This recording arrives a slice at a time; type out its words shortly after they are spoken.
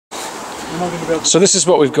So this is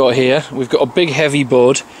what we've got here. We've got a big heavy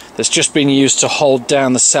board that's just been used to hold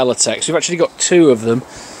down the Celotex. We've actually got two of them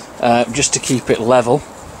just to keep it level.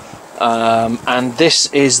 And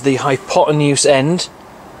this is the hypotenuse end.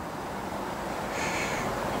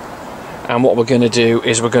 And what we're going to do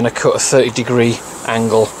is we're going to cut a 30-degree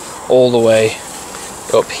angle all the way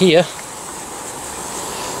up here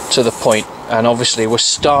to the point. And obviously we're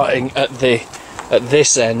starting at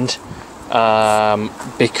this end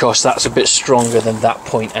because that's a bit stronger than that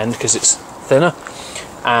point end because it's thinner.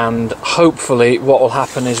 And hopefully what will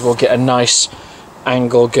happen is we'll get a nice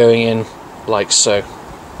angle going in like so.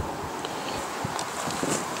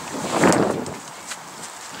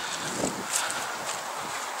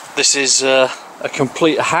 This is a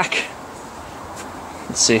complete hack.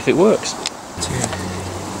 Let's see if it works.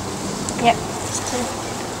 Yep, it's 2.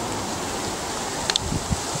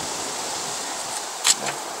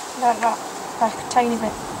 Like that, like a tiny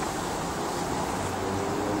bit.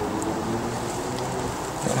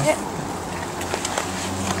 Yep.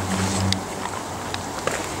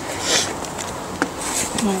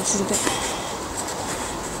 Right, this is a bit.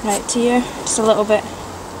 Right, to you, just a little bit.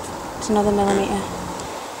 It's another millimetre.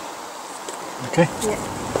 Okay. Yep.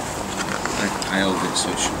 I held it so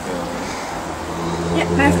it should go. Yep,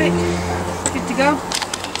 perfect. Good to go.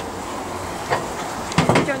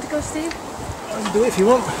 Do you want to go, Steve? I'll do it if you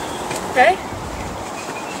want. Okay.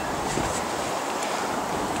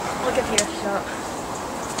 I'll give you a shot.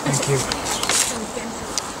 Thank you.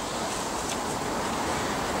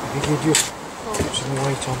 If you could just put some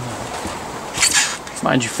weight on that.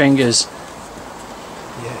 Mind your fingers.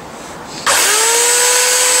 Yeah.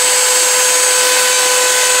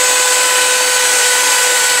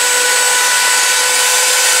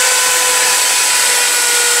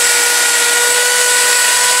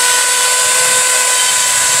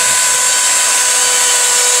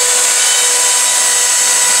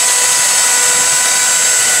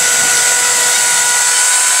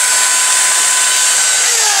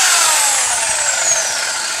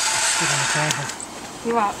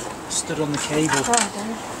 You what? Stood on the cable. Oh, I don't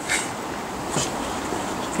know.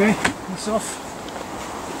 Okay, that's off.